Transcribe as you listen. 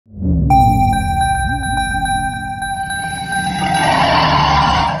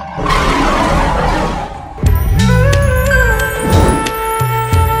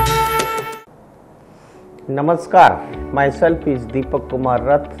Namaskar, myself is Deepak Kumar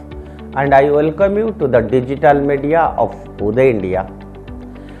Rath and I welcome you to the digital media of Uday India.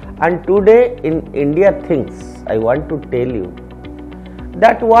 And today in India Thinks, I want to tell you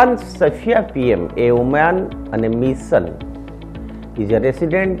that one Safia PM, a woman on a mission, is a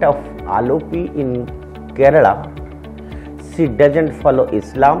resident of Alopi in Kerala. She doesn't follow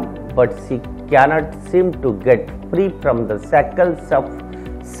Islam, but she cannot seem to get free from the shackles of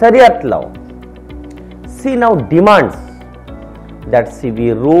Shariat law. She now demands that she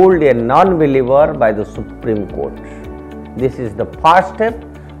be ruled a non-believer by the Supreme Court. This is the first step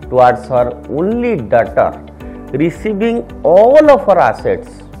towards her only daughter receiving all of her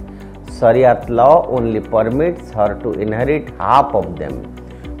assets. Shariat law only permits her to inherit half of them,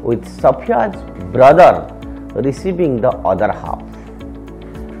 with Safia's brother receiving the other half.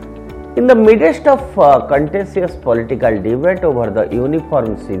 In the midst of contentious political debate over the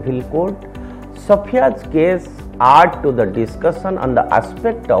Uniform Civil Code, Safia's case adds to the discussion on the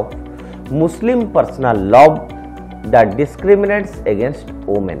aspect of Muslim personal law that discriminates against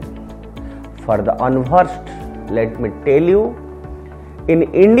women. For the unversed, let me tell you, in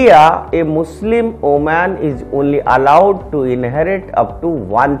India, a Muslim woman is only allowed to inherit up to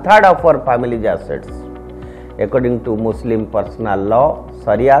 1/3 of her family's assets. According to Muslim personal law,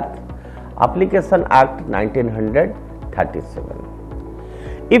 Shariat Application Act 1937.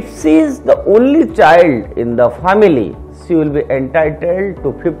 If she is the only child in the family, she will be entitled to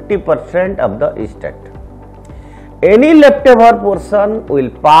 50% of the estate. Any leftover portion will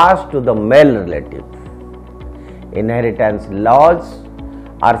pass to the male relative. Inheritance laws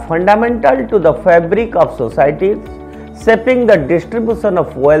are fundamental to the fabric of societies, shaping the distribution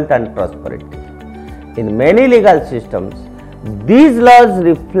of wealth and prosperity. In many legal systems, these laws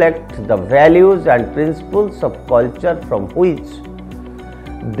reflect the values and principles of culture from which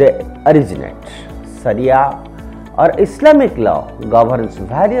they originate. Sharia or Islamic law governs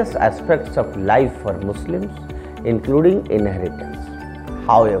various aspects of life for Muslims, including inheritance.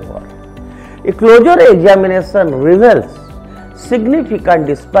 However, a closer examination reveals significant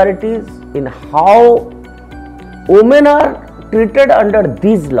disparities in how women are treated under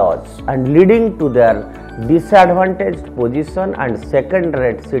these laws and leading to their disadvantaged position and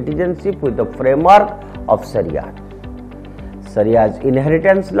second-rate citizenship with the framework of Sharia. Sharia's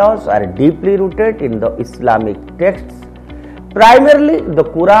inheritance laws are deeply rooted in the Islamic texts, primarily the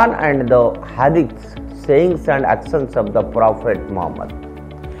Quran and the Hadiths, sayings and actions of the Prophet Muhammad.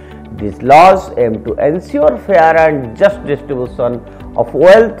 These laws aim to ensure fair and just distribution of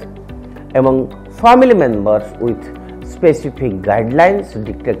wealth among family members with specific guidelines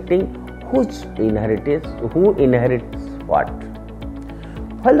dictating who inherits what.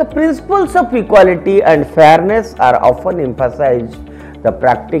 While the principles of equality and fairness are often emphasized, the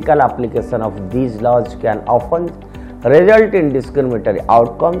practical application of these laws can often result in discriminatory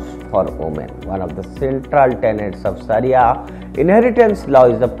outcomes for women. One of the central tenets of Sharia inheritance law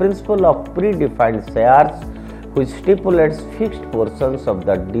is the principle of predefined shares, which stipulates fixed portions of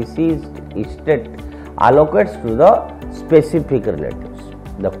the deceased estate allocates to the specific relatives.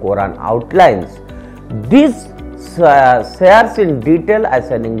 The Quran outlines these shares in detail,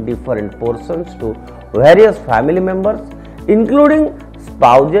 assigning different portions to various family members, including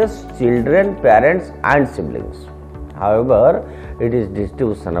spouses, children, parents, and siblings. However, it is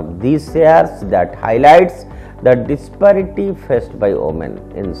distribution of these shares that highlights the disparity faced by women.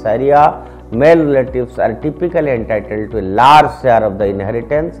 In Sharia, male relatives are typically entitled to a large share of the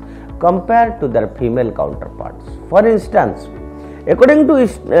inheritance compared to their female counterparts. For instance, according to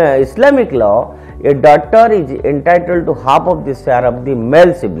Islamic law, a daughter is entitled to half of the share of the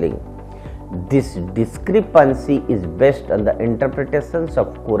male sibling. This discrepancy is based on the interpretations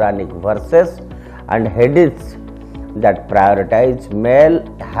of Quranic verses and hadiths that prioritize male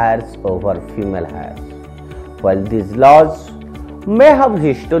heirs over female heirs. While these laws may have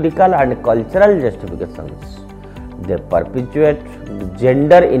historical and cultural justifications, they perpetuate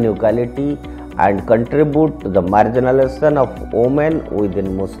gender inequality and contribute to the marginalization of women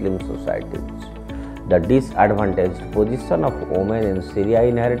within Muslim societies. The disadvantaged position of women in Sharia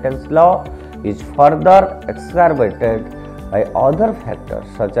inheritance law is further exacerbated by other factors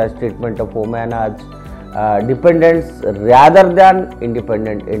such as treatment of women as dependents rather than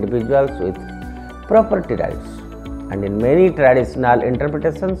independent individuals with property rights. And in many traditional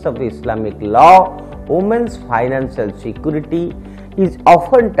interpretations of Islamic law, women's financial security is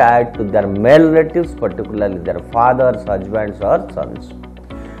often tied to their male relatives, particularly their fathers, husbands, or sons.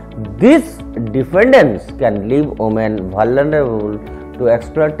 This dependence can leave women vulnerable to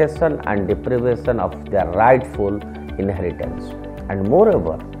exploitation and deprivation of their rightful inheritance. And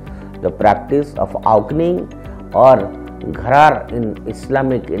moreover, The practice of awning or gharar in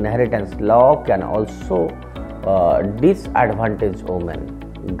Islamic inheritance law can also disadvantage women.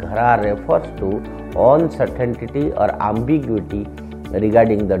 Gharar refers to uncertainty or ambiguity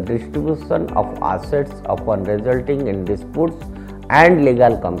regarding the distribution of assets upon resulting in disputes and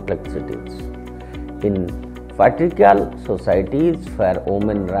legal complexities. In patriarchal societies where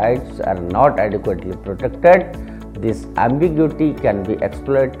women's rights are not adequately protected, this ambiguity can be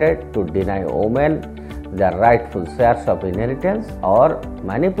exploited to deny women their rightful shares of inheritance or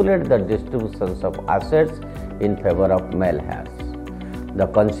manipulate the distributions of assets in favor of male heirs. The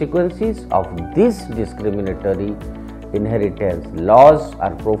consequences of these discriminatory inheritance laws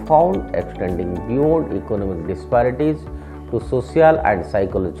are profound, extending beyond economic disparities to social and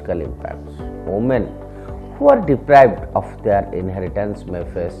psychological impacts. Women who are deprived of their inheritance may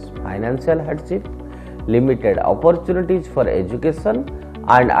face financial hardship, limited opportunities for education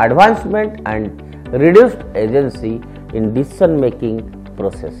and advancement, and reduced agency in decision-making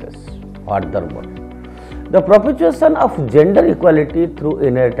processes. Furthermore, the perpetuation of gender equality through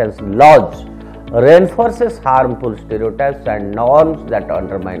inheritance laws reinforces harmful stereotypes and norms that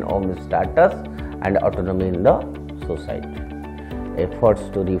undermine women's status and autonomy in the society. Efforts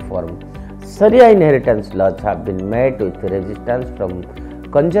to reform Sharia inheritance laws have been met with resistance from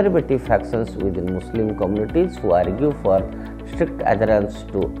conservative factions within Muslim communities who argue for strict adherence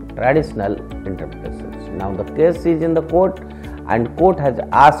to traditional interpretations. Now the case is in the court, and court has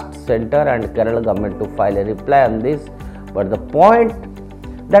asked Centre and Kerala government to file a reply on this. But the point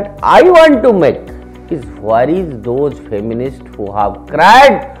that I want to make is, where is those feminists who have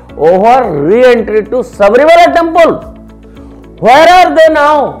cried over re-entry to Sabarimala temple? Where are they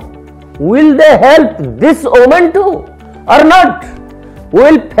now? Will they help this woman too or not?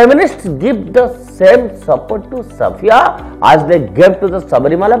 Will feminists give the same support to Safia as they gave to the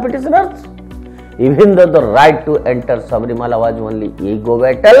Sabarimala petitioners? Even though the right to enter Sabarimala was only ego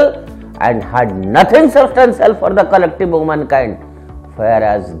battle and had nothing substantial for the collective womankind,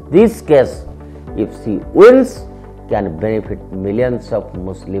 whereas this case, if she wins, can benefit millions of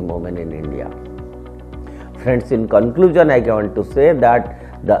Muslim women in India. Friends, in conclusion, I want to say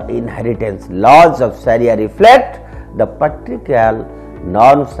that the inheritance laws of Sharia reflect the patriarchal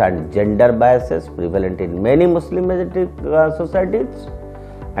norms and gender biases prevalent in many Muslim majority societies,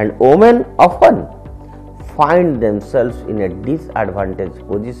 and women often find themselves in a disadvantaged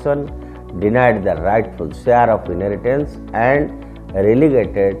position, denied the rightful share of inheritance and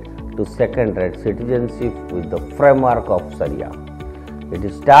relegated to second-rate citizenship with the framework of Sharia. It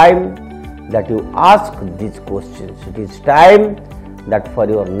is time that you ask these questions. It is time that for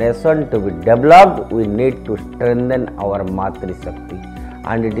your nation to be developed, we need to strengthen our Matri Shakti.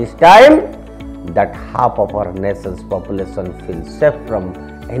 And it is time that half of our nation's population feels safe from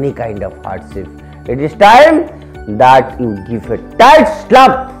any kind of hardship. It is time that you give a tight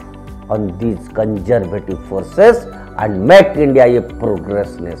slap on these conservative forces and make India a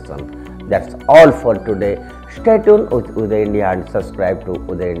progress nation. That's all for today. Stay tuned with Uday India and subscribe to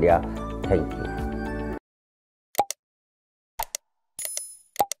Uday India. Thank you.